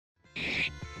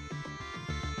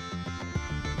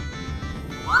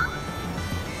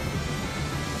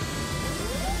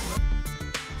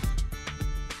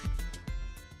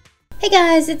Hey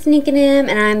guys, it's Nikanim,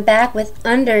 and I'm back with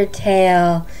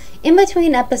Undertale. In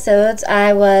between episodes,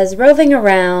 I was roving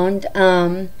around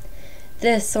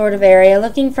this sort of area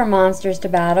looking for monsters to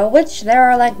battle, which there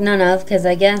are like none of, because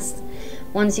I guess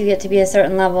once you get to be a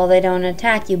certain level, they don't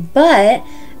attack you. But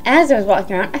as I was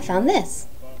walking around, I found this.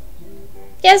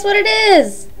 Guess what it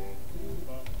is?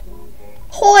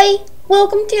 Hoi!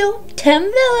 Welcome to Tem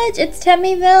Village! It's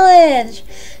Temmie Village!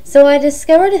 So I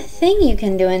discovered a thing you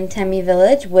can do in Temmie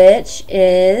Village, which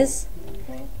is,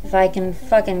 if I can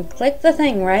fucking click the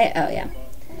thing right, oh yeah.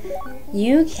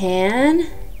 You can,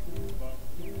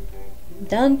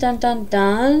 dun dun dun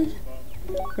dun,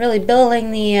 really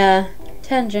building the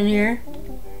tension here.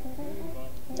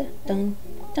 Dun dun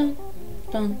dun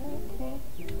dun.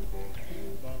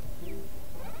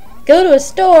 Go to a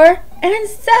store and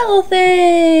sell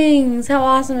things! How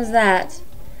awesome is that?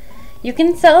 You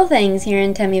can sell things here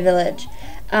in Temmie Village.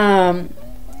 And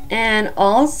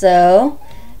also,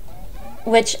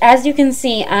 which as you can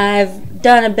see, I've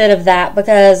done a bit of that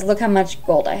because look how much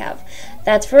gold I have.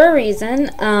 That's for a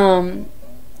reason.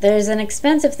 There's an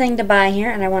expensive thing to buy here,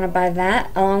 and I want to buy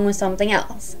that along with something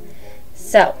else.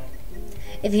 So,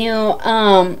 if you,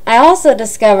 I also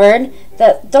discovered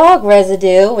that dog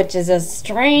residue, which is a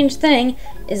strange thing,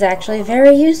 is actually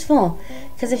very useful.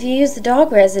 Because if you use the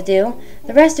dog residue,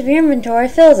 the rest of your inventory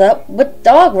fills up with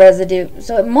dog residue.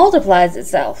 So it multiplies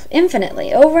itself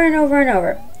infinitely, over and over and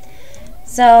over.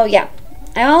 So yeah,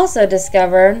 I also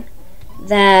discovered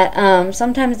that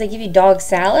sometimes they give you dog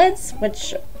salads,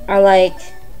 which are like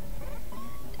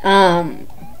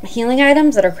healing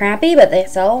items that are crappy, but they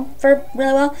sell for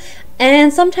really well.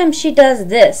 And sometimes she does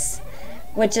this,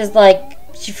 which is like,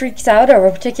 she freaks out over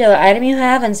a particular item you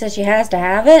have and says she has to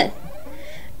have it.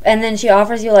 And then she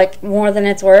offers you like more than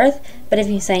it's worth. But if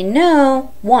you say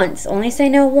no once, only say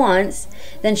no once,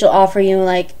 then she'll offer you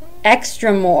like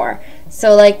extra more.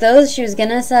 So like those she was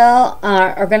gonna sell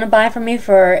are gonna buy from me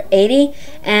for 80,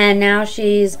 and now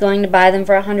she's going to buy them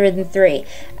for 103.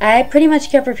 I pretty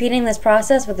much kept repeating this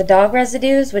process with the dog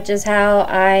residues, which is how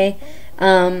I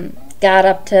got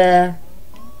up to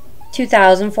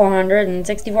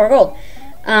 2,464 gold.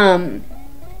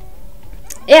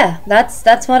 Yeah,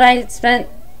 that's what I spent.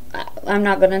 I'm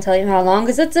not going to tell you how long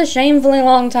because it's a shamefully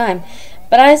long time,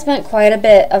 but I spent quite a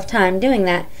bit of time doing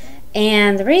that.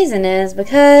 And the reason is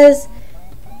because,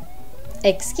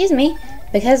 excuse me,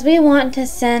 because we want to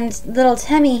send little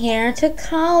Temmie here to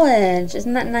college.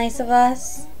 Isn't that nice of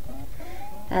us?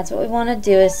 That's what we want to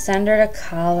do, is send her to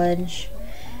college.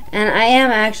 And I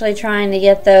am actually trying to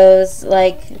get those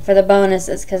like for the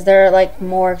bonuses because they're like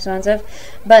more expensive.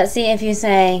 But see, if you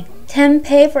say Tem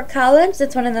pay for college,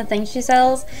 that's one of the things she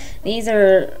sells. These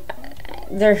are,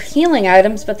 they're healing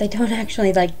items, but they don't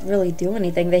actually like really do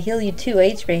anything. They heal you 2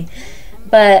 HP.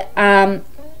 But I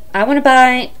want to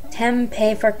buy Tem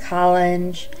pay for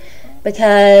college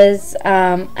because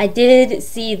I did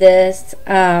see this.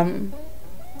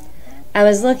 I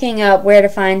was looking up where to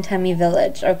find Temmie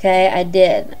Village, okay? I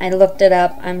did. I looked it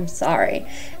up. I'm sorry.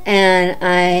 And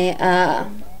I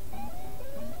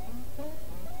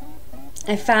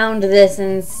found this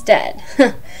instead.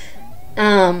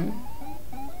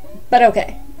 But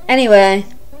okay. Anyway.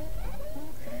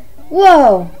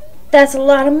 Whoa! That's a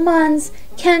lot of months.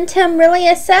 Can Tem really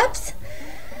accept?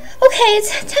 Okay,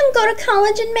 Tem go to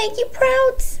college and make you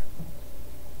proud.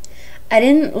 I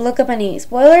didn't look up any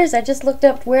spoilers, I just looked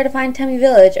up where to find Temmie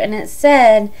Village, and it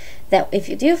said that if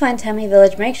you do find Temmie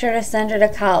Village, make sure to send her to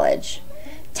college.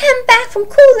 Tem back from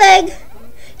Kuleg!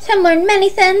 Tem learned many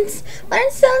things. Learn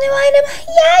sell new item.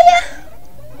 Yeah.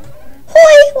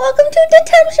 Hoi! Welcome to the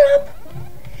Tem shop!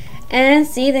 And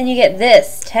see, then you get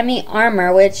this, Temmie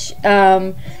armor, which,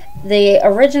 the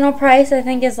original price I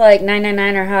think is like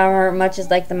 $9.99 or however much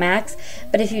is like the max.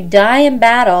 But if you die in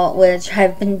battle, which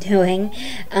I've been doing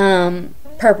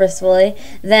purposefully,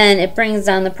 then it brings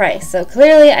down the price. So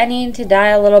clearly I need to die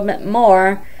a little bit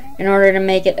more in order to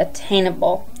make it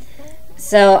attainable.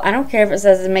 So I don't care if it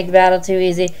says to make battle too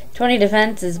easy. 20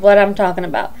 defense is what I'm talking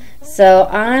about. So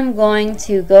I'm going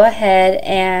to go ahead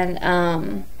and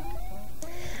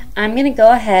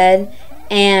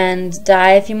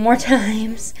die a few more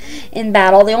times in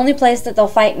battle. The only place that they'll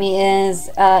fight me is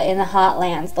in the hot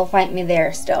lands. They'll fight me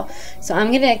there still. So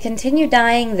I'm going to continue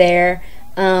dying there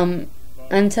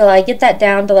until I get that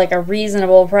down to like a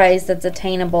reasonable price that's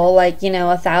attainable, like, you know,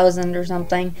 1,000 or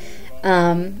something.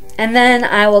 And then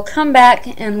I will come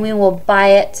back and we will buy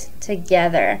it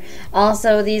together.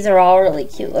 Also, these are all really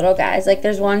cute little guys. Like,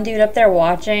 there's one dude up there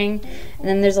watching, and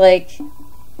then there's like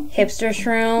hipster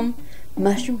shroom.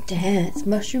 Mushroom dance,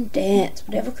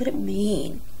 whatever could it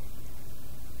mean?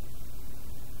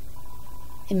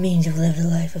 It means you've lived a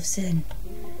life of sin.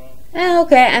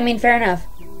 Okay, I mean, fair enough.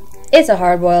 It's a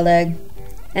hard-boiled egg.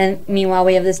 And meanwhile,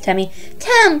 we have this Temmie.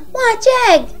 Tem, watch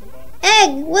egg!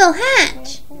 Egg will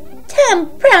hatch!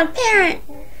 Tem, proud parent!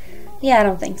 Yeah, I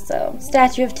don't think so.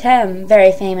 Statue of Tem,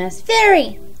 very famous.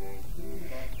 Very!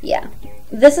 Yeah.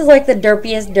 This is like the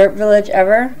derpiest derp village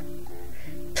ever.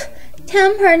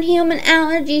 Tem heard human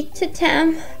allergy to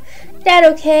Tem. That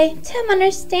okay? Tem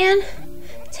understand?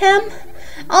 Tem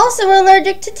also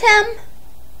allergic to Tem.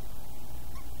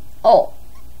 Oh,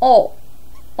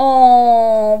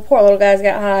 poor little guy's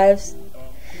got hives.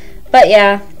 But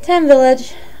yeah, Tem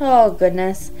village. Oh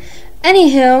goodness.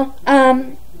 Anywho,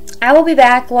 I will be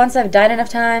back once I've died enough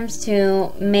times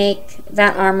to make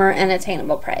that armor an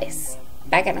attainable price.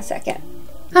 Back in a second.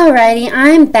 Alrighty,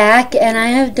 I'm back and I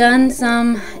have done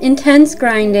some intense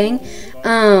grinding.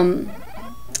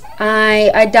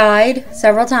 I died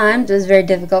several times. It was very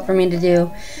difficult for me to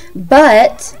do.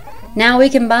 But now we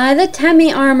can buy the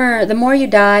Temmie armor. The more you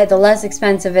die, the less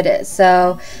expensive it is.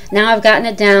 So now I've gotten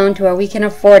it down to where we can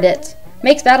afford it.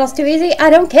 Makes battles too easy? I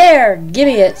don't care. Give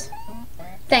me it.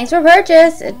 Thanks for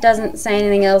purchase. It doesn't say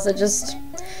anything else. It just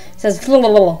says that's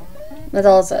all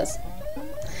it says.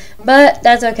 But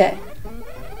that's okay.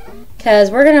 Because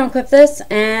we're going to equip this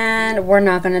and we're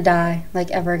not going to die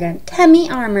like ever again. Temmie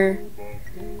armor.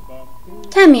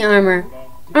 Temmie armor.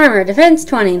 Armor, defense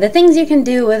 20. The things you can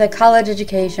do with a college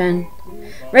education.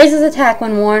 Raises attack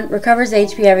when worn. Recovers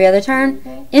HP every other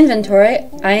turn. Inventory.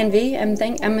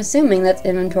 INV. I'm assuming that's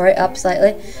inventory up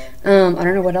slightly. I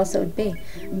don't know what else it would be.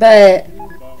 But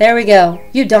there we go.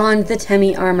 You donned the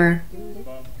Temmie armor.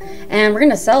 And we're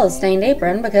going to sell the stained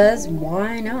apron because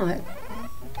why not?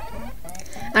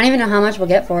 I don't even know how much we'll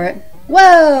get for it.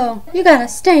 Whoa! You got a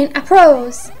stain of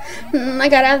prose. I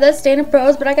gotta have that stain of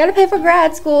prose, but I gotta pay for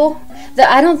grad school.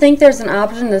 I don't think there's an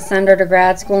option to send her to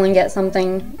grad school and get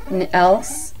something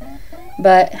else.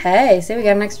 But hey, see, we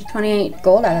got an extra 28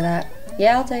 gold out of that.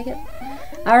 Yeah, I'll take it.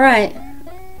 Alright.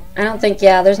 I don't think,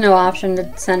 yeah, there's no option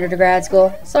to send her to grad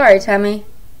school. Sorry, Temmie.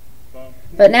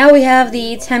 But now we have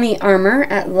the Temmie armor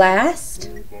at last.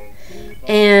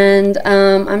 And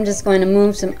I'm just going to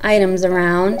move some items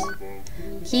around.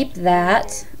 Keep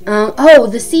that. Oh,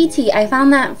 the CT. I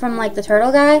found that from like the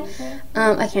turtle guy.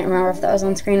 I can't remember if that was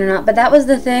on screen or not. But that was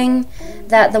the thing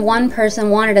that the one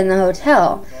person wanted in the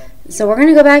hotel. So we're going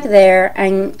to go back there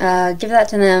and give that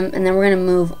to them. And then we're going to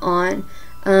move on.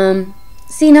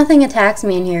 See, nothing attacks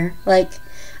me in here. Like,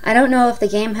 I don't know if the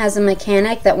game has a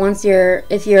mechanic that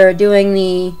if you're doing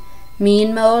the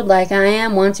mean mode like I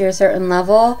am, once you're a certain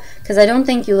level, because I don't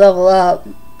think you level up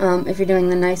if you're doing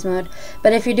the nice mode,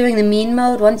 but if you're doing the mean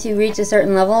mode, once you reach a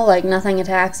certain level, like nothing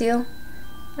attacks you,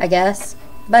 I guess.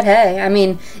 But hey, I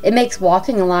mean, it makes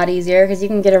walking a lot easier because you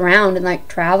can get around and like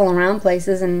travel around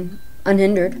places and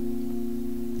unhindered.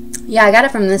 Yeah, I got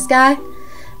it from this guy.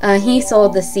 He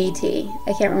sold the CT.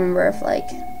 I can't remember if like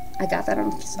I got that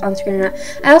on screen or not.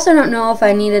 I also don't know if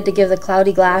I needed to give the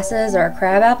cloudy glasses or a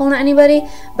crab apple to anybody,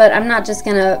 but I'm not just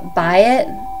gonna buy it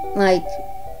like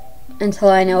until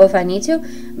I know if I need to.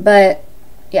 But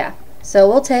yeah, so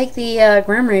we'll take the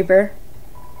Grim Reaper.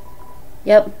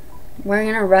 Yep, we're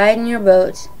gonna ride in your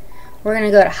boat. We're gonna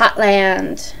go to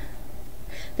Hotland.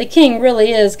 The king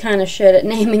really is kind of shit at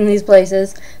naming these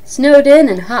places. Snowden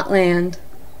and Hotland.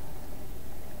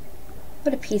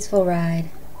 What a peaceful ride.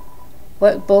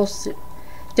 What bullshit.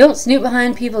 Don't snoop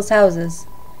behind people's houses.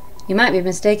 You might be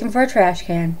mistaken for a trash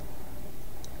can.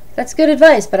 That's good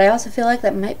advice, but I also feel like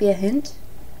that might be a hint.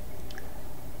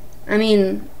 I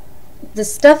mean, the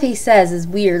stuff he says is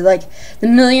weird. Like, the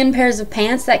 1,000,000 pairs of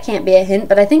pants, that can't be a hint,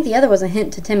 but I think the other was a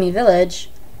hint to Temmie Village.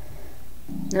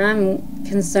 Now I'm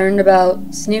concerned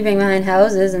about snooping behind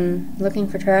houses and looking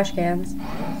for trash cans.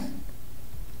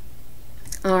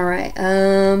 Alright,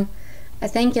 I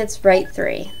think it's right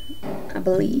 3. I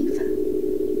believe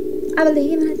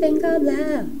and I think out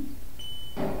loud.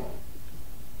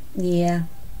 Yeah.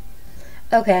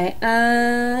 Okay,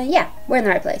 yeah, we're in the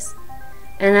right place.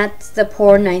 And that's the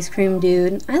poor nice cream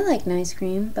dude. I like nice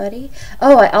cream, buddy.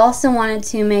 Oh, I also wanted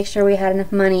to make sure we had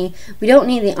enough money. We don't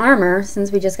need the armor,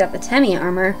 since we just got the Temmie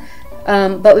armor.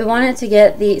 But we wanted to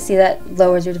get the... See, that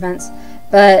lowers your defense.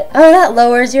 But, oh, that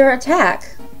lowers your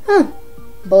attack. Huh.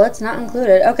 Bullets not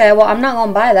included. Okay, well, I'm not going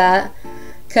to buy that.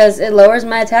 Because it lowers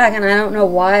my attack, and I don't know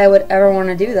why I would ever want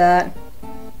to do that.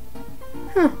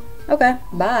 Huh. Okay,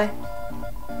 bye.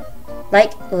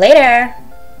 Like, later.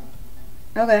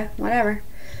 Okay, whatever.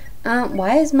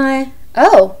 Why is my...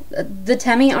 Oh, the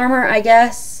Temmie armor, I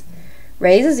guess,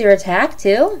 raises your attack,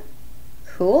 too?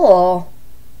 Cool.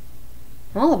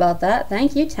 I'm all about that.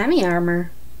 Thank you, Temmie armor.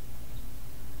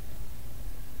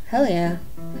 Hell yeah.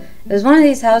 It was one of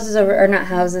these houses over, or not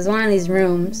houses, one of these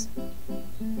rooms.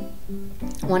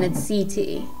 Wanted CT.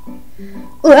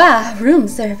 Ooh, ah, room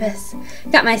service.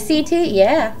 Got my CT?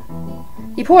 Yeah.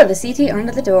 You pour the CT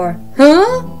under the door.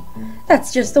 Huh?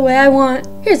 That's just the way I want.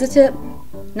 Here's a tip.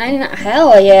 99.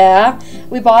 Hell yeah.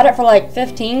 We bought it for like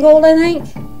 15 gold, I think.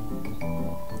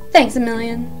 Thanks a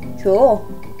million. Cool.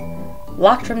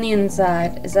 Locked from the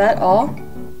inside. Is that all?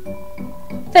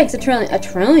 Thanks a trillion. A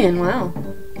trillion? Wow.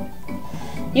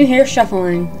 You hear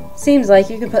shuffling. Seems like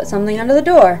you could put something under the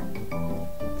door.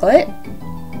 What?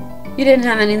 You didn't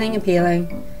have anything appealing.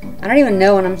 I don't even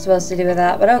know what I'm supposed to do with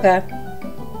that, but okay.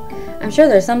 I'm sure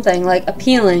there's something, like,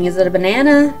 appealing. Is it a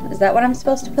banana? Is that what I'm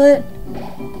supposed to put?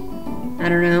 I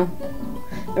don't know.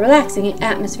 The relaxing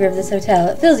atmosphere of this hotel,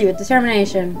 it fills you with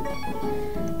determination.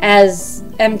 As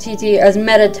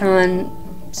Metaton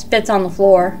spits on the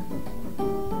floor.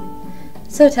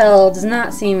 This hotel does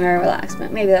not seem very relaxed,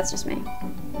 but maybe that's just me.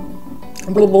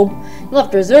 You'll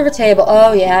have to reserve a table.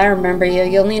 Oh yeah, I remember you.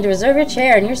 You'll need to reserve your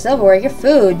chair and your silverware, your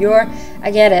food, your...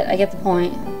 I get it. I get the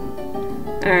point.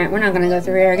 Alright, we're not going to go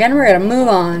through here again. We're going to move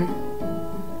on.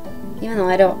 Even though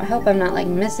I hope I'm not, like,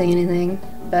 missing anything.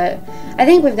 But I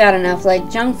think we've got enough. Like,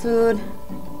 junk food,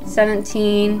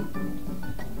 17.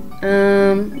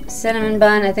 Cinnamon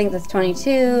bun, I think that's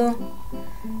 22.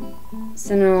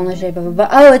 Cinnamon roll in the shape of a bunny.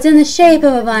 Oh, it's in the shape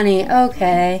of a bunny.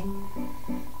 Okay.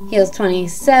 Heels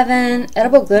 27.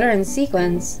 Edible glitter and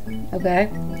sequins. Okay.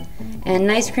 And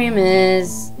ice cream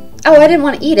is... Oh, I didn't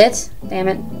want to eat it. Damn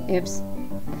it. Oops.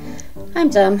 I'm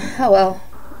dumb. Oh well.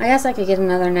 I guess I could get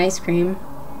another ice cream.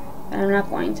 But I'm not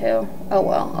going to. Oh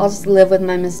well. I'll just live with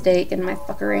my mistake and my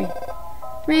fuckery.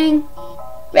 Ring.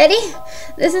 Ready?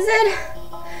 This is it.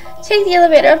 Take the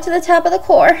elevator up to the top of the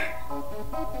core.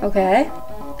 Okay.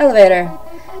 Elevator.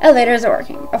 Elevator isn't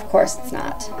working. Of course it's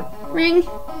not. Ring.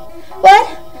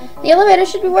 What? The elevator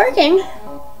should be working.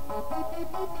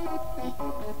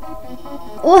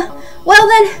 Well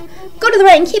then, go to the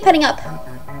right and keep heading up.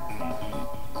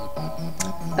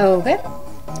 Okay.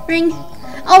 Ring.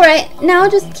 Alright, now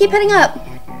just keep heading up.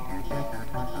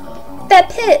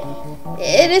 That pit.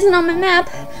 It isn't on my map.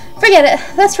 Forget it.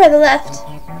 Let's try the left.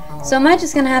 So am I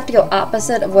just going to have to go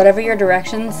opposite of whatever your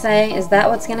directions say? Is that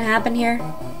what's going to happen here?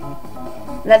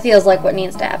 That feels like what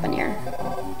needs to happen here.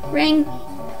 Ring.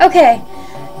 Okay.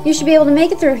 You should be able to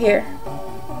make it through here.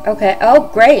 Okay. Oh,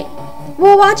 great.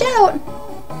 Well, watch out.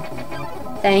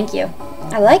 Thank you.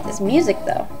 I like this music,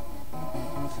 though.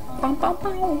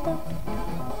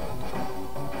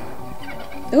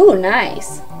 Ooh,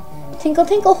 nice. Tinkle,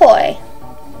 tinkle, hoy.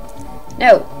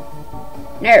 No.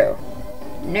 No.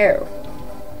 No.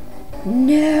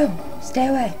 No. Stay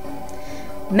away.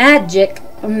 Magic.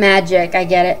 Magic. I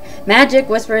get it. Magic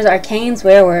whispers arcane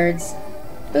swear words.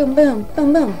 Boom, boom,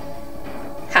 boom, boom.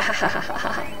 Ha ha ha ha ha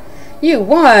ha. You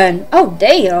won. Oh,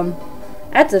 damn.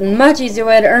 That's a much easier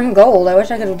way to earn gold. I wish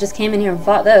I could have just came in here and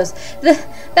fought those.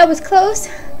 That was close.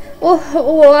 Well,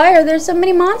 why are there so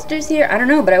many monsters here? I don't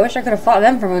know, but I wish I could have fought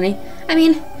them for money. I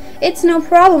mean, it's no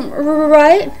problem,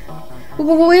 right?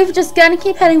 We've just got to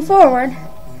keep heading forward.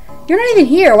 You're not even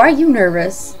here. Why are you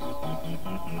nervous?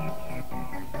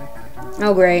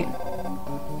 Oh, great.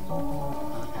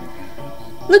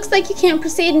 Looks like you can't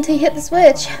proceed until you hit the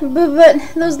switch. But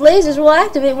those lasers will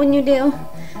activate when you do.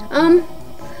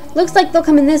 Looks like they'll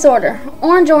come in this order.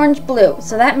 Orange, orange, blue.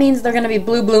 So that means they're going to be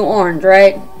blue, blue, orange,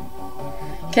 right?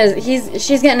 Because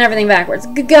she's getting everything backwards.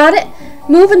 Got it?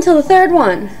 Move until the third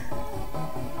one.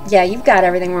 Yeah, you've got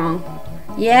everything wrong.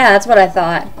 Yeah, that's what I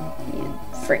thought. You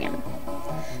friggin'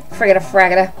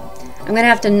 fragata. I'm going to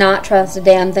have to not trust a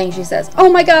damn thing she says. Oh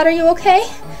my god, are you okay?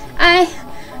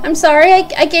 I'm sorry,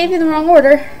 I gave you the wrong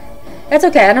order. That's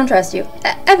okay, I don't trust you.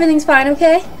 Everything's fine,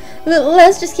 okay?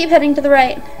 Let's just keep heading to the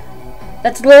right.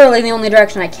 That's literally the only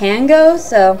direction I can go,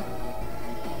 so...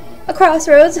 A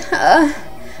crossroads.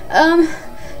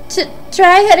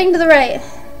 Try heading to the right.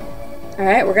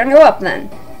 Alright, we're gonna go up then.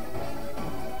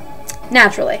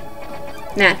 Naturally.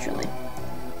 Naturally.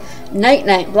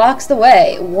 Night-night blocks the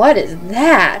way. What is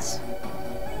that?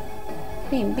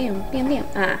 Beam, beam, beam, beam.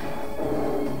 Ah.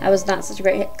 That was not such a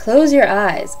great hit. Close your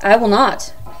eyes. I will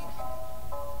not.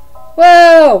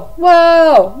 Whoa!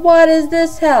 Whoa! What is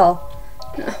this hell?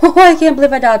 Oh, I can't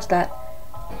believe I dodged that.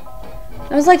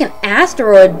 That was like an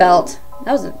asteroid belt.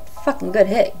 That was a fucking good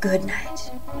hit. Good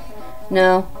night.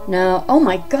 No, no. Oh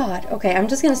my god. Okay, I'm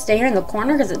just gonna stay here in the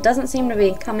corner because it doesn't seem to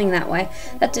be coming that way.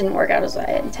 That didn't work out as I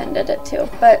intended it to.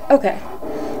 But, okay.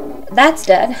 That's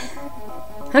dead.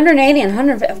 180 and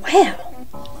 150. Wow.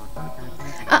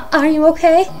 Are you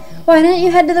okay? Why don't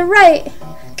you head to the right?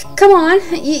 Come on.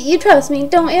 You trust me,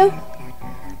 don't you?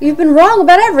 You've been wrong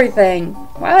about everything.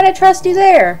 Why would I trust you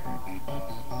there?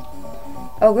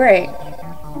 Oh, great.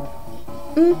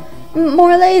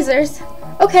 More lasers.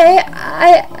 Okay,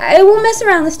 I won't mess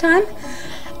around this time.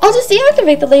 I'll just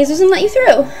deactivate the lasers and let you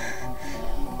through.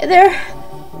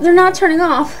 They're not turning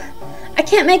off. I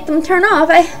can't make them turn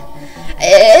off.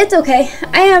 It's okay.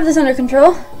 I have this under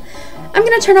control. I'm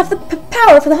gonna turn off the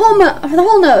power for the whole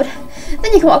node.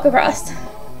 Then you can walk across.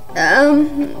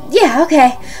 Yeah,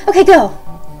 okay. Okay, go.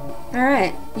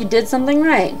 Alright, you did something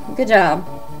right. Good job.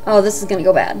 Oh, this is gonna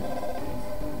go bad.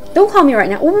 Don't call me right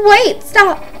now. Wait,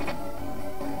 stop.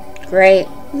 Great.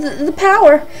 The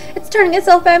power. It's turning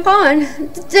itself back on.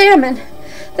 Damn it.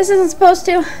 This isn't supposed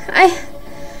to.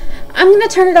 I'm gonna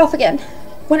turn it off again.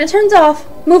 When it turns off,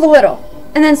 move a little.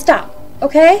 And then stop.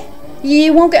 Okay?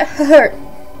 You won't get hurt.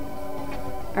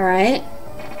 Alright.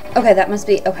 Okay, that must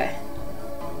be... Okay.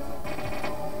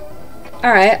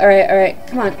 Alright.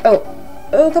 Come on.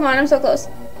 Oh, come on. I'm so close.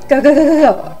 Go.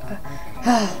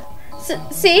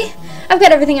 See? I've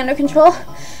got everything under control.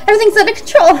 Everything's under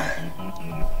control.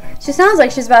 She sounds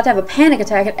like she's about to have a panic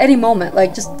attack at any moment.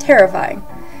 Like, just terrifying.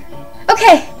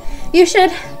 Okay. You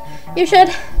should...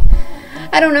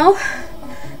 I don't know.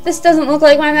 This doesn't look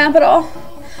like my map at all.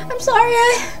 I'm sorry.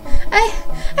 I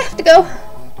have to go.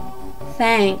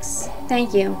 Thanks.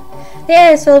 Thank you. The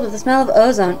air is filled with the smell of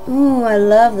ozone. Ooh, I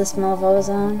love the smell of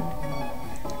ozone.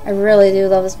 I really do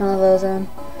love the smell of ozone.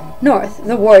 North,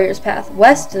 the warrior's path.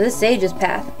 West, the sage's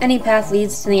path. Any path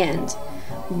leads to the end.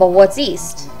 But what's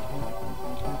east?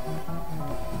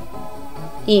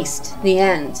 East, the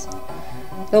end.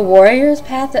 The warrior's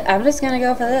path. I'm just gonna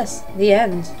go for this. The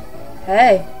end.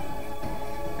 Hey.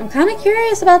 I'm kind of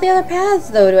curious about the other paths,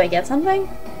 though. Do I get something?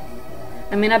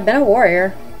 I mean, I've been a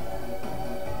warrior.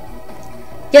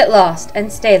 Get lost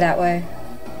and stay that way.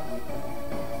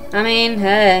 I mean,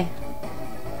 hey.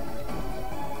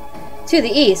 To the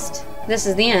east. This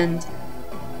is the end.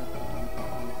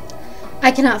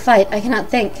 I cannot fight. I cannot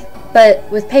think. But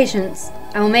with patience,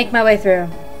 I will make my way through.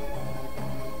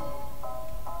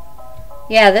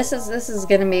 Yeah, this is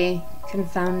gonna be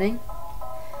confounding.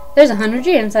 There's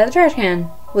 100G inside the trash can.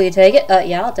 Will you take it?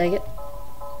 Yeah, I'll take it.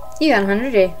 You got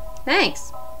 100G.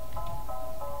 Thanks.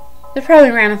 There's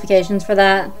probably ramifications for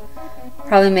that.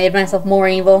 Probably made myself more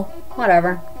evil.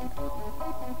 Whatever.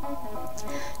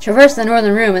 Traverse the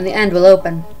northern room and the end will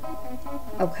open.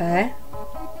 Okay.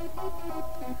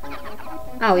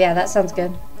 Oh yeah, that sounds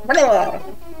good.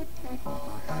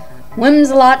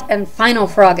 Whimsalot and Final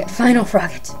Frogget. Final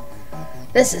Frogget.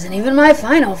 This isn't even my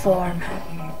final form.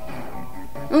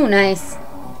 Ooh, nice.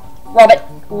 Rub it.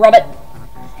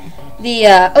 The,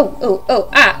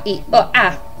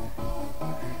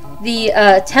 The,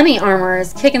 Temmie armor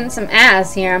is kicking some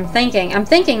ass here, I'm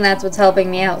thinking that's what's helping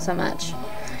me out so much.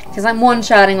 Because I'm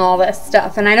one-shotting all this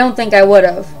stuff, and I don't think I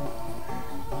would've.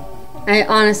 I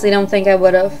honestly don't think I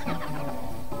would've.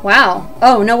 Wow.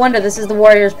 Oh, no wonder this is the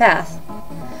warrior's path.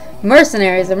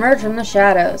 Mercenaries emerge from the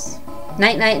shadows.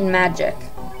 Night and magic.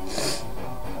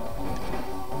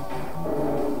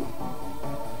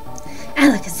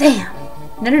 Alakazam!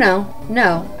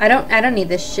 No. I don't need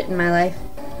this shit in my life.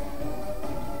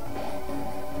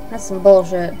 That's some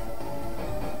bullshit.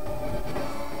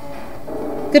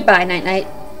 Goodbye, Night.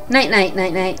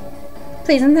 Night.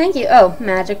 Please and thank you. Oh,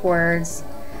 magic words.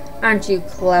 Aren't you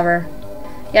clever?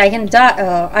 Yeah, I can dodge.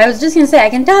 Oh, I was just gonna say, I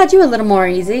can dodge you a little more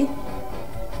easy.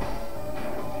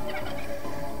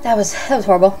 That was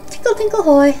horrible. Tinkle, tinkle,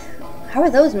 hoy. How are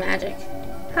those magic?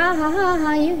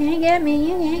 Ha, you can't get me,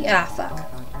 you can't. Ah, fuck.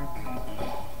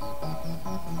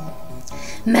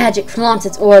 Magic flaunts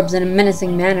its orbs in a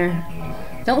menacing manner.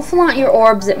 Don't flaunt your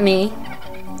orbs at me.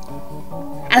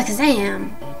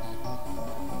 Alakazam!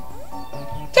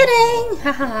 Kidding!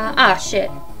 Ha. Ah,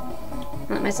 shit.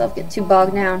 Let myself get too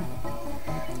bogged down.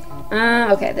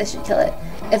 Okay, this should kill it.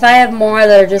 If I have more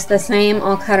that are just the same,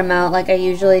 I'll cut them out like I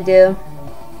usually do.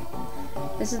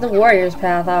 This is the warrior's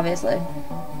path, obviously.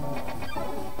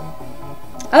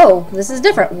 Oh, this is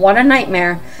different. What a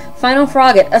nightmare. Final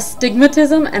Frogget,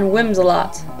 Astigmatism, and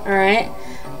Whimsalot. Alright.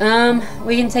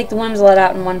 We can take the Whimsalot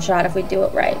out in one shot if we do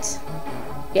it right.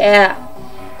 Yeah.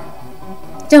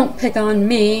 Don't pick on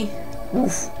me.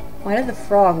 Woof. Why did the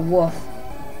frog woof?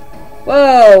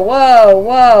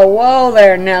 Whoa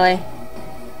there, Nelly.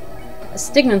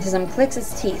 Astigmatism clicks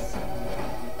its teeth.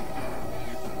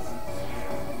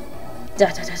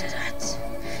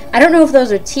 I don't know if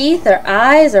those are teeth or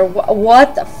eyes or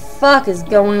what the fuck is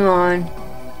going on.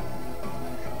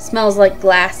 Smells like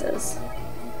glasses.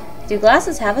 Do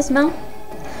glasses have a smell?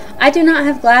 I do not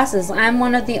have glasses. I'm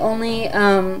one of the only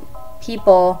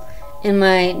people in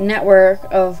my network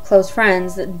of close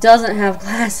friends that doesn't have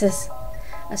glasses.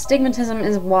 Astigmatism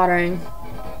is watering.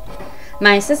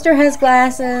 My sister has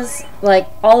glasses, like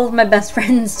all of my best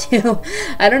friends do.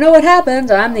 I don't know what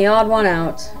happened, I'm the odd one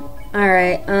out.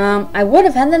 Alright, I would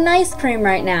have had the ice cream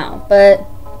right now, but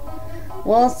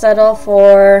we'll settle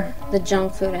for the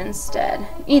junk food instead.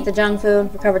 Eat the junk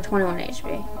food, recover 21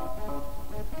 HP.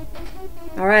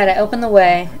 Alright, I opened the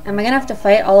way. Am I gonna have to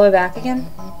fight all the way back again?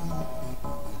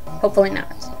 Hopefully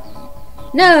not.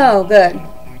 No! Good.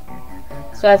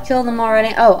 So I've killed them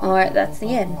already. Oh, alright, that's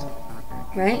the end.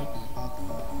 Right?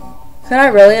 Could I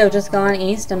really have just gone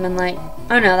east and been like,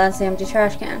 oh no, that's the empty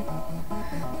trash can.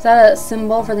 Is that a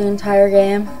symbol for the entire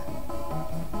game?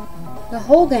 The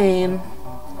whole game.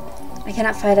 I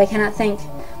cannot fight, I cannot think.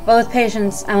 But with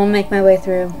patience, I will make my way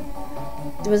through.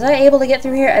 Was I able to get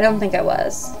through here? I don't think I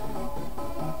was.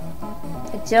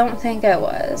 I don't think I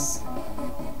was.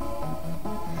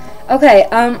 Okay,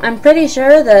 I'm pretty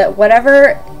sure that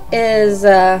whatever is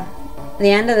the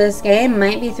end of this game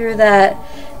might be through that.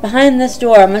 Behind this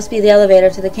door must be the elevator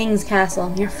to the king's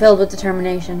castle. You're filled with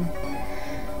determination.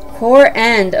 Core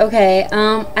end. Okay,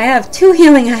 I have 2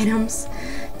 healing items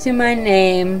to my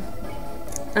name.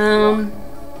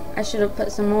 I should have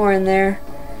put some more in there.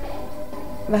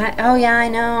 Oh yeah, I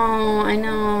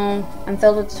know. I'm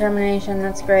filled with determination.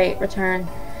 That's great. Return.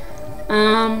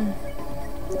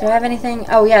 Do I have anything?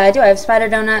 Oh yeah, I do. I have spider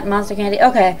donut, monster candy.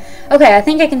 Okay, I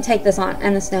think I can take this on,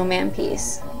 and the snowman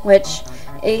piece, which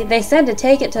they said to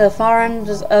take it to the far end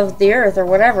of the earth or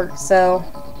whatever. So,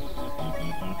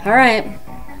 all right,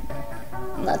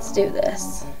 let's do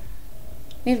this.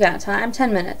 We've got time.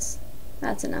 10 minutes.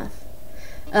 That's enough.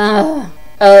 Oh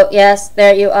yes,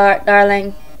 there you are,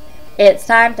 darling. It's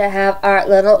time to have our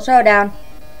little showdown.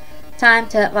 Time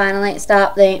to finally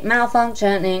stop the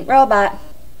malfunctioning robot.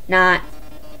 Not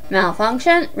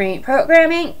malfunction,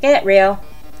 reprogramming, get real.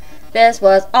 This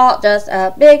was all just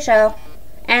a big show.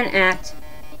 An act.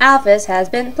 Alphys has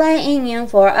been playing you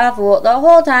for a fool the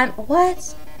whole time.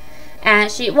 What?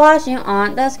 As she watched you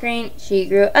on the screen, she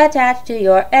grew attached to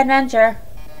your adventure.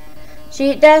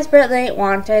 She desperately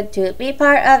wanted to be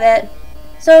part of it,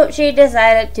 so she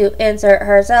decided to insert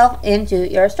herself into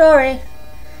your story.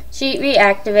 She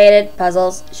reactivated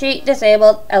puzzles, she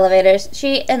disabled elevators,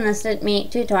 she enlisted me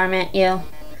to torment you.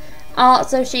 All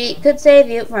so she could save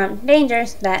you from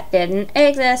dangers that didn't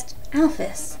exist.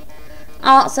 Alphys.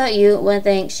 All so you would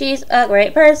think she's a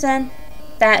great person,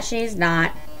 that she's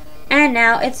not. And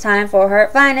now it's time for her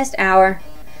finest hour.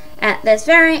 At this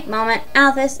very moment,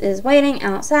 Alphys is waiting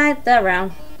outside the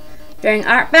room. During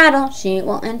our battle, she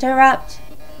will interrupt.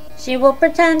 She will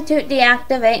pretend to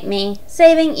deactivate me,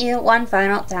 saving you one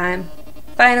final time.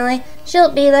 Finally,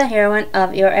 she'll be the heroine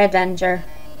of your adventure.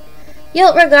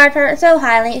 You'll regard her so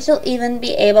highly, she'll even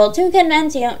be able to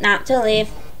convince you not to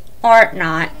leave. Or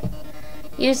not.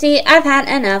 You see, I've had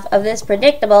enough of this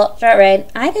predictable charade.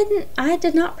 I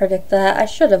did not predict that. I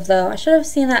should have, though. I should have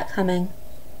seen that coming.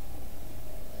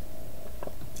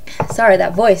 Sorry,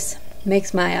 that voice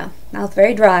makes my mouth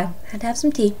very dry. Had to have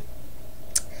some tea.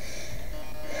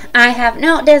 I have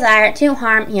no desire to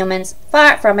harm humans.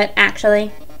 Far from it,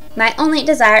 actually. My only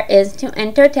desire is to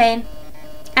entertain.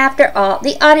 After all,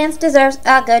 the audience deserves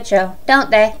a good show, don't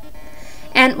they?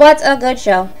 And what's a good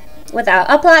show without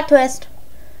a plot twist?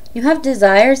 You have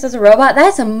desires as a robot?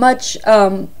 That's a much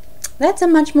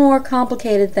more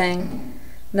complicated thing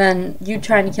than you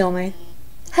trying to kill me.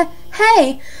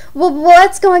 Hey,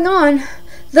 what's going on?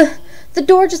 The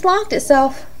door just locked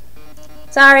itself.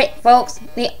 Sorry, folks.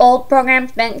 The old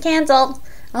program's been canceled.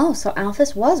 Oh, so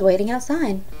Alphys was waiting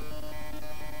outside.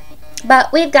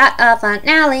 But we've got a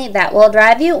finale that will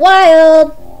drive you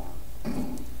wild.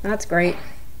 That's great.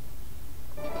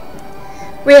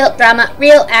 Real drama,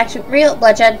 real action, real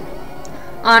bloodshed.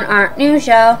 On our new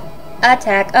show,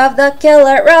 Attack of the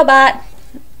Killer Robot.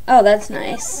 Oh, that's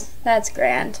nice. That's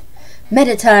grand.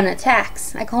 Mettaton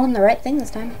attacks. I called him the right thing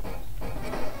this time.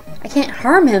 I can't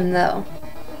harm him, though.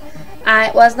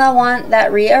 I was the one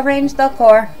that rearranged the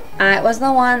core. I was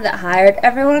the one that hired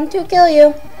everyone to kill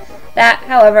you. That,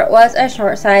 however, was a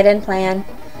short-sighted plan.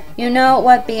 You know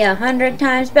what'd be 100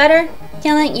 times better?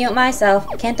 Killing you myself,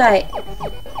 can't I?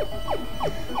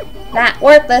 That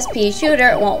worthless pea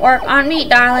shooter won't work on me,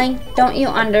 darling. Don't you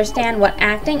understand what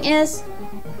acting is?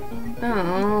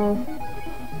 Oh.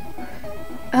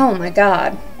 Oh my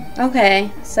god.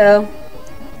 Okay, so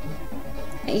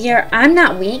I'm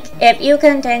not weak. If you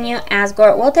continue,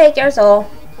 Asgore will take your soul.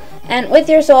 And with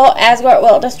your soul, Asgore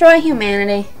will destroy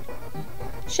humanity.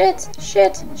 Shit.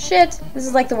 This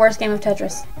is like the worst game of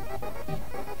Tetris.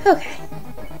 Okay.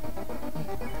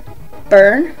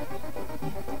 Burn.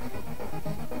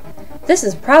 This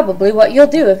is probably what you'll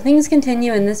do if things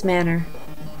continue in this manner.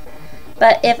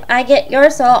 But if I get your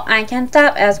soul, I can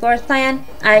stop Asgore's plan.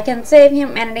 I can save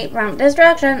humanity from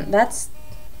destruction. That's...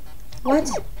 What?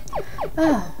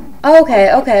 Oh.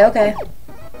 Okay, okay, okay.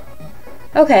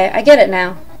 Okay, I get it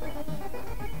now.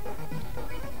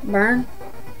 Burn?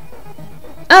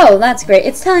 Oh, that's great.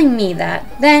 It's telling me that.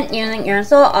 Then, using your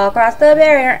soul, I'll cross the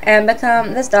barrier and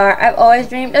become the star I've always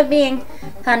dreamed of being.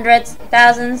 Hundreds,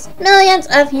 thousands, millions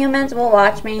of humans will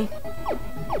watch me.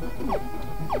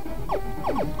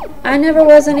 I never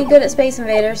was any good at Space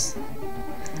Invaders.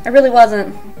 I really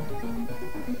wasn't.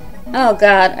 Oh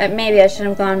god, maybe I should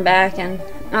have gone back and...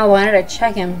 Oh, why did I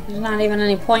check him? There's not even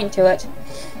any point to it.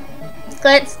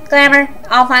 Glitz, glamour,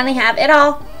 I'll finally have it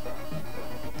all.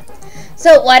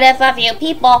 So what if a few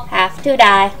people have to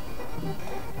die?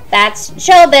 That's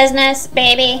show business,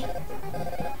 baby.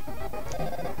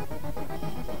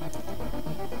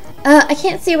 I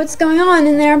can't see what's going on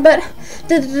in there, but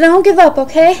don't give up,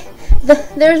 okay?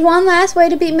 There's one last way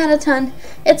to beat Mettaton.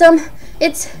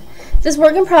 It's this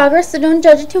work in progress, so don't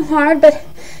judge it too hard, but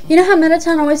you know how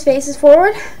Mettaton always faces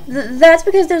forward? That's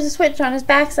because there's a switch on his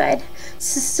backside.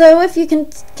 So if you can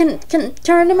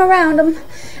turn him around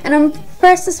and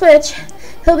press the switch,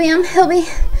 he'll be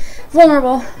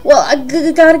vulnerable. Well, I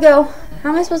gotta go. How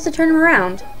am I supposed to turn him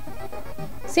around?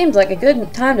 Seems like a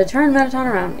good time to turn Mettaton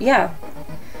around. Yeah.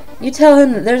 You tell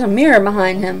him that there's a mirror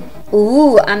behind him.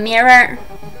 Ooh, a mirror.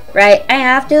 Right, I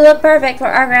have to look perfect for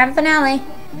our grand finale.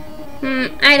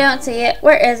 I don't see it.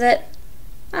 Where is it?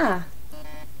 Ah.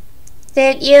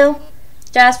 Did you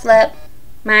just flip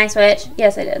my switch?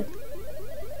 Yes, I did.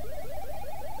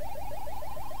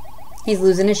 He's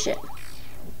losing his shit.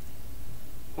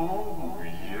 Oh,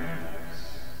 yes.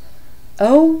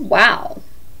 Oh, wow.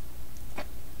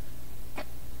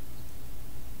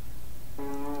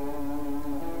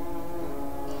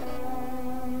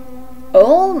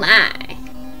 Oh my.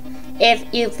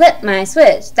 If you flip my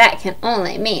switch, that can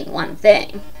only mean one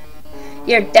thing.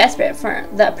 You're desperate for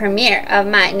the premiere of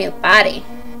my new body.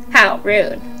 How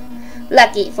rude.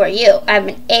 Lucky for you, I've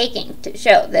been aching to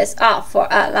show this off for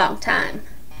a long time.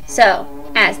 So,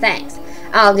 as thanks,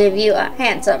 I'll give you a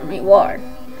handsome reward.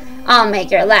 I'll make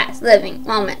your last living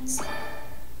moments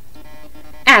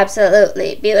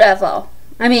absolutely beautiful.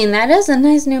 I mean, that is a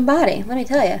nice new body, let me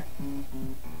tell you.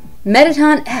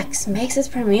 Mettaton X makes its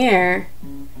premiere.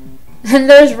 And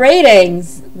there's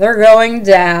ratings. They're going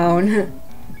down.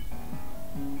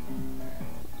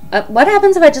 What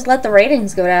happens if I just let the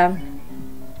ratings go down?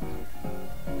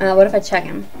 What if I check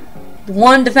him?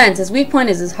 One defense. His weak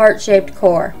point is his heart-shaped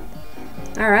core.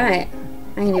 Alright.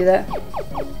 I can do that.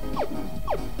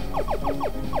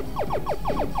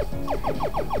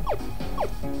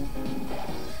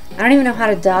 I don't even know how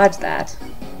to dodge that.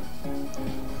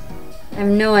 I have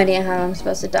no idea how I'm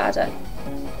supposed to dodge it.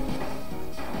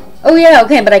 Oh yeah,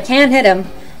 okay, but I can't hit him.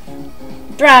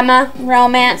 Drama,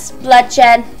 romance,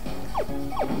 bloodshed.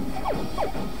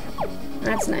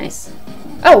 That's nice.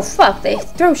 Oh fuck, they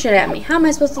throw shit at me. How am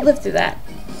I supposed to live through that?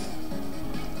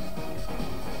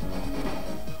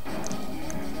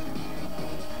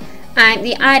 I'm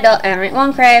the idol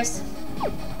everyone craves.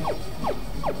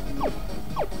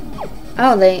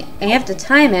 Oh, they have to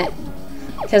time it.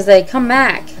 Because they come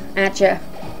back at you.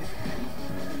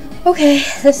 Okay,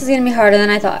 this is going to be harder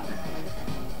than I thought.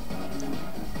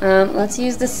 Let's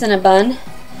use the Cinnabon.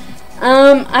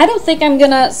 I don't think I'm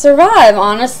going to survive,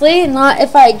 honestly. Not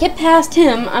if I get past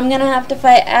him, I'm going to have to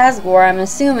fight Asgore, I'm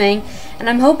assuming. And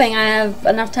I'm hoping I have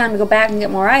enough time to go back and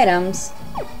get more items.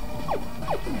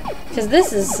 Because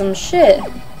this is some shit.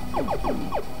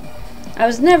 I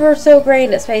was never so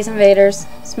great at Space Invaders.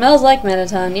 Smells like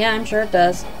Mettaton. Yeah, I'm sure it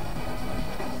does.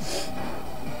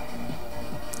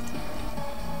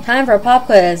 Time for a pop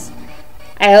quiz.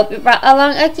 I hope you brought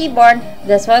along a keyboard.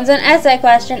 This one's an essay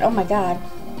question. Oh my god.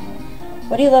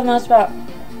 What do you love most about...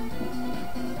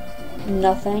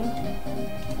 Nothing.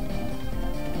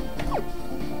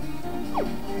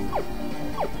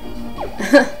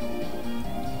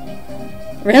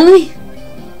 Really?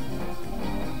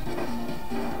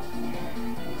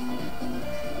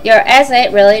 Your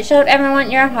essay really showed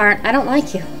everyone your heart. I don't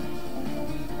like you.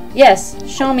 Yes,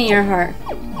 show me your heart.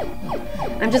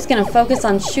 I'm just gonna focus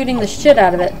on shooting the shit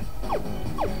out of it.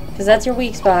 Because that's your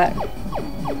weak spot.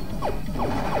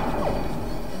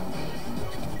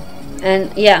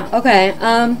 And, yeah, okay,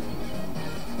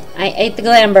 I ate the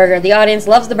glam burger. The audience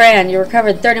loves the brand. You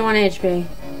recovered 31 HP.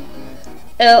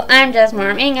 Oh, I'm just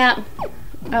warming up.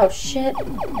 Oh, shit.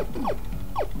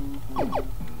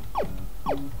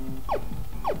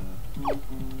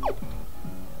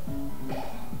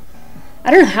 I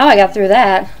don't know how I got through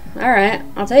that. Alright,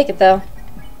 I'll take it though.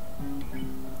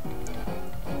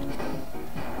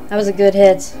 That was a good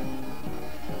hit.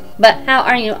 But how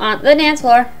are you on the dance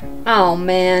floor? Oh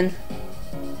man.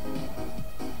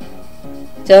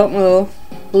 Don't move.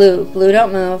 Blue. Blue,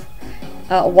 don't move.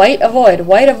 White, avoid.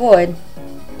 White, avoid.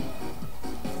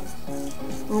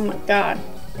 Oh my god.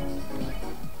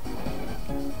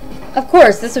 Of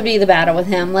course, this would be the battle with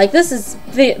him. Like, this is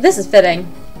fitting.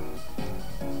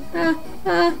 How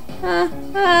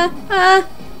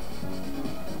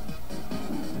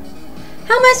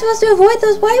am I supposed to avoid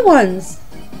those white ones?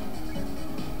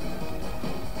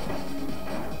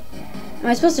 Am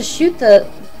I supposed to shoot the...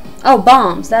 Oh,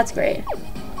 bombs. That's great.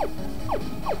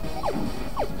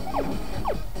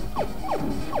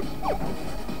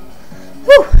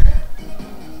 Whew.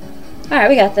 Alright,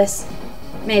 we got this.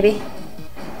 Maybe.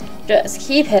 Just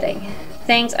keep hitting.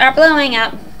 Things are blowing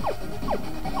up.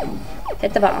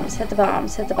 Hit the bombs, hit the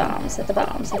bombs, hit the bombs, hit the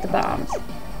bombs, hit the bombs.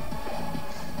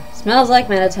 Smells like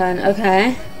Mettaton.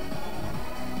 Okay.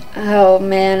 Oh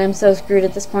man, I'm so screwed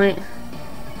at this point.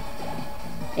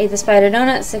 Ate the spider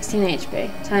donut, 16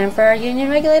 HP. Time for our union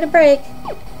regulated break.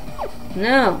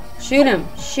 No. Shoot him.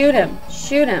 Shoot him.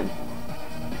 Shoot him.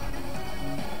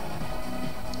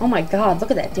 Oh my god,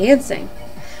 look at that dancing.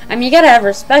 I mean, you gotta have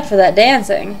respect for that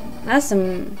dancing. That's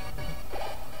some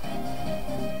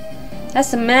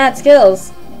mad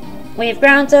skills. We've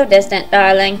grown so distant,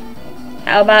 darling.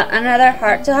 How about another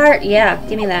heart to heart? Yeah,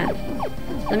 give me that.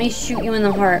 Let me shoot you in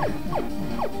the heart.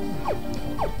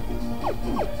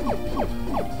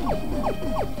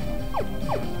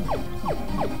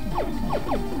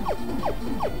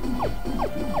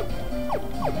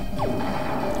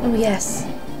 Oh, yes.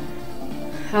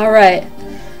 Alright.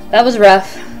 That was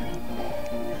rough.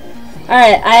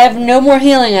 Alright, I have no more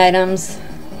healing items.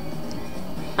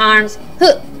 Arms.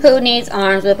 Who needs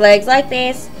arms with legs like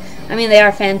these? I mean, they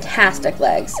are fantastic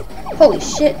legs. Holy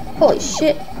shit. Holy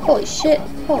shit. Holy shit.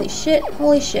 Holy shit.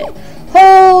 Holy shit.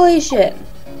 Holy shit.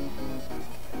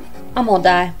 I'm gonna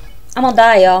die. I'm gonna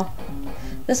die, y'all.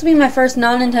 This will be my first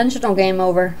non-intentional game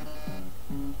over.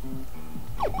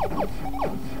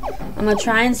 I'm gonna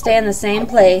try and stay in the same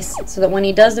place so that when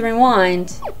he does the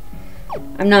rewind,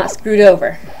 I'm not screwed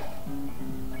over.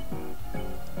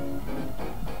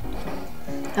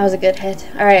 That was a good hit.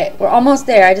 Alright, we're almost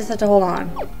there. I just have to hold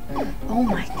on. Oh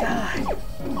my god.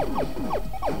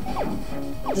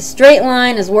 The straight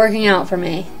line is working out for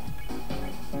me.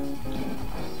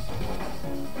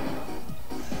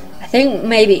 I think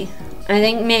maybe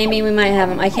we might have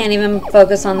him. I can't even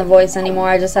focus on the voice anymore.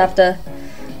 I just have to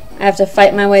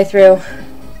fight my way through.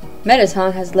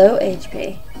 Mettaton has low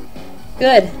HP.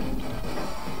 Good.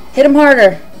 Hit him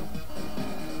harder.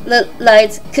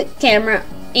 Lights, camera.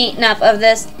 Enough of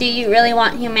this. Do you really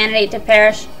want humanity to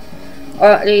perish?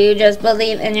 Or do you just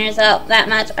believe in yourself that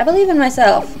much? I believe in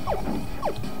myself.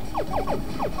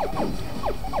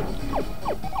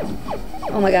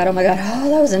 Oh my god, oh my god. Oh,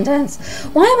 that was intense.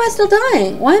 Why am I still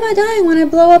dying? Why am I dying when I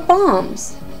blow up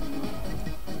bombs?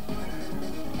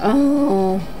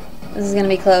 Oh, this is gonna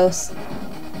be close.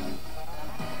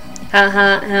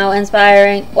 Haha, how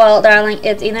inspiring. Well, darling,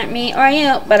 it's either me or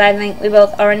you, but I think we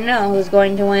both already know who's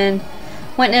going to win.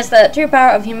 Witness the true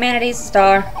power of humanity's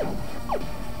star.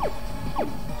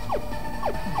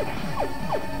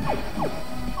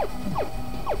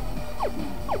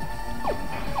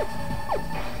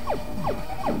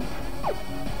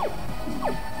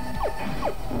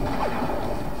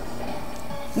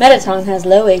 Mettaton has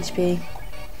low HP.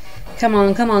 Come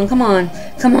on, come on, come on.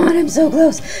 Come on, I'm so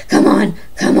close. Come on,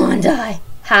 die.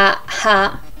 Ha,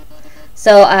 ha.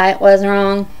 So I was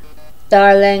wrong.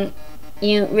 Darling,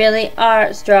 you really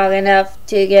are strong enough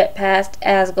to get past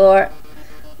Asgore.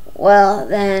 Well,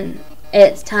 then,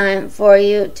 it's time for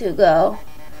you to go.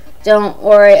 Don't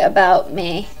worry about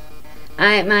me.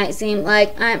 I might seem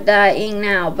like I'm dying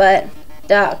now, but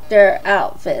Dr.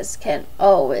 Alphys can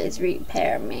always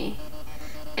repair me.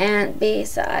 And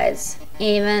besides,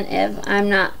 even if I'm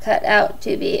not cut out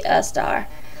to be a star,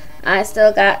 I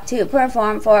still got to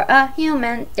perform for a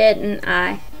human, didn't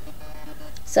I?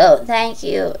 So thank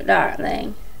you,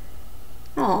 darling.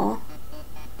 Aw.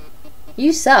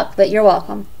 You suck, but you're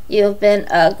welcome. You've been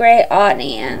a great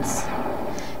audience.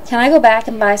 Can I go back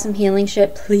and buy some healing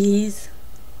shit, please?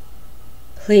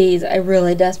 Please, I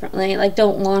really desperately. Like,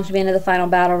 don't launch me into the final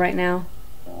battle right now.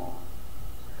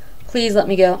 Please let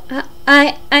me go.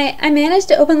 I managed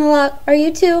to open the lock. Are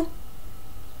you too?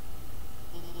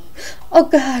 Oh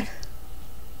god.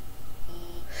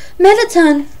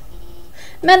 Mettaton!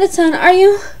 Mettaton, are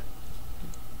you?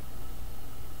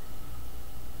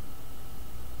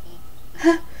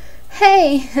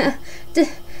 Hey!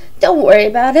 Don't worry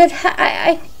about it.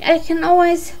 I can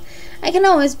always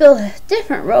build a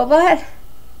different robot.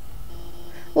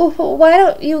 Well, why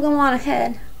don't you go on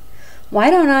ahead? Why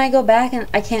don't I go back and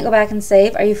I can't go back and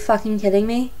save? Are you fucking kidding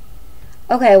me?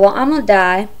 Okay, well, I'm gonna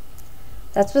die.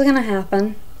 That's what's gonna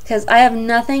happen. Because I have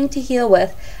nothing to heal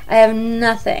with. I have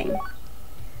nothing.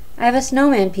 I have a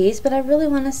snowman piece, but I really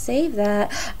want to save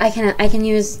that. I can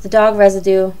use the dog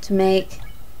residue to make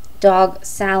dog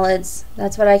salads.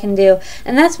 That's what I can do.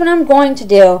 And that's what I'm going to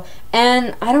do.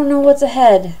 And I don't know what's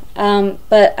ahead.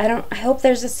 But I hope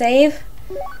there's a save.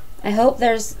 I hope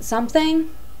there's something.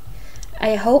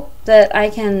 I hope that I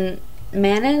can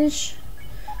manage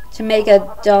to make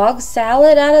a dog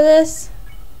salad out of this.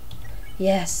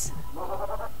 Yes.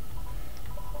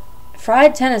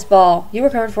 Fried tennis ball. You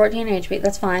recovered 14 HP.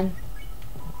 That's fine.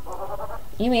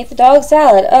 You ate the dog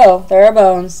salad. Oh, there are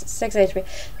bones. 6 HP.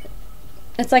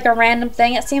 It's like a random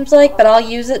thing, it seems like, but I'll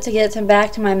use it to get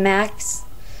back to my max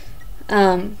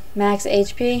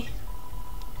HP.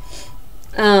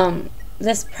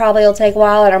 This probably will take a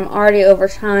while, and I'm already over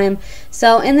time.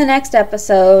 So in the next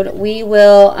episode, we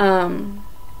will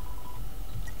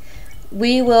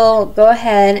go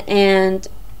ahead and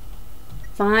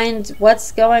find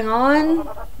what's going on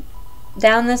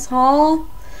down this hall.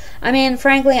 I mean,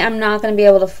 frankly, I'm not going to be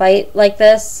able to fight like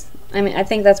this. I mean, I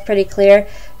think that's pretty clear.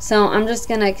 So I'm just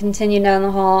going to continue down the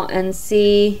hall and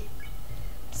see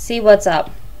what's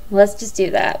up. Let's just do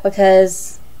that,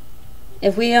 because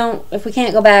if we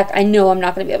can't go back, I know I'm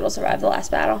not going to be able to survive the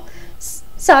last battle.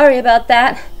 Sorry about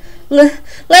that.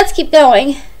 Let's keep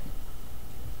going.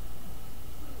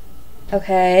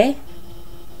 Okay.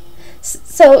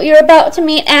 So you're about to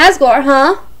meet Asgore,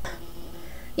 huh?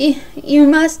 You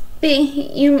must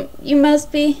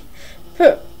be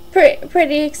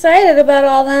pretty excited about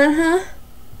all that, huh?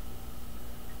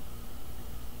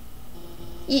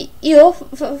 You'll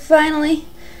finally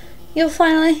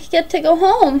get to go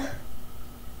home.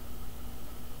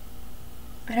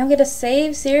 I don't get to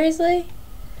save, seriously?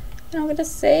 I don't get to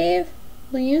save?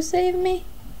 Will you save me?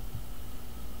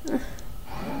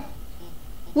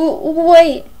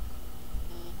 Wait.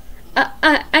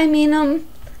 I mean,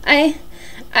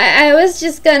 I was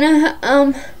just gonna,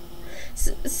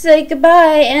 say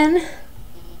goodbye and...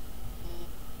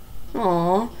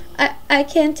 Aw, I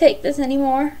can't take this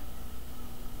anymore.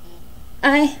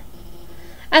 I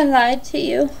lied to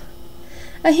you.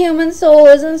 A human soul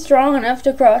isn't strong enough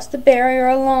to cross the barrier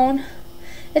alone.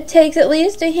 It takes at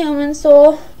least a human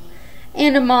soul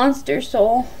and a monster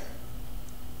soul.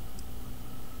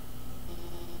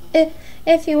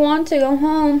 If you want to go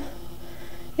home,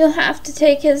 you'll have to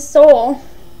take his soul.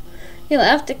 You'll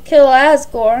have to kill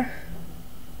Asgore.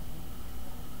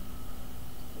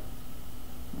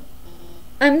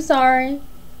 I'm sorry.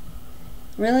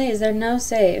 Really? Is there no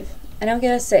save? I don't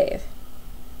get a save.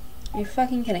 Are you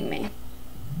fucking kidding me?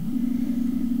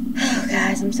 Oh,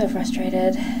 guys, I'm so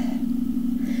frustrated.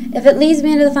 If it leads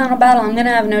me into the final battle, I'm gonna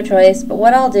have no choice. But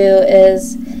what I'll do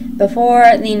is,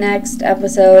 before the next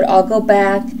episode, I'll go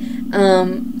back,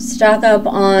 stock up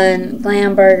on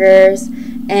glam burgers,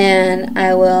 and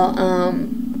I will,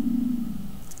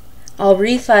 I'll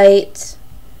refight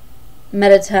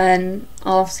Mettaton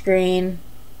off screen.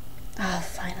 Oh,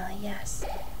 finally, yes.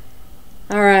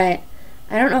 Alright.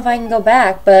 I don't know if I can go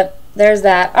back, but there's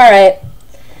that. Alright.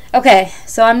 Okay,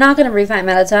 so I'm not going to refight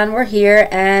Mettaton. We're here,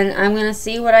 and I'm going to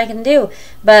see what I can do.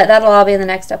 But that'll all be in the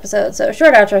next episode. So,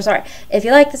 short outro, sorry. If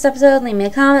you like this episode, leave me a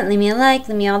comment, leave me a like,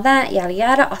 leave me all that, yada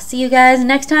yada. I'll see you guys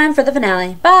next time for the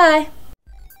finale. Bye!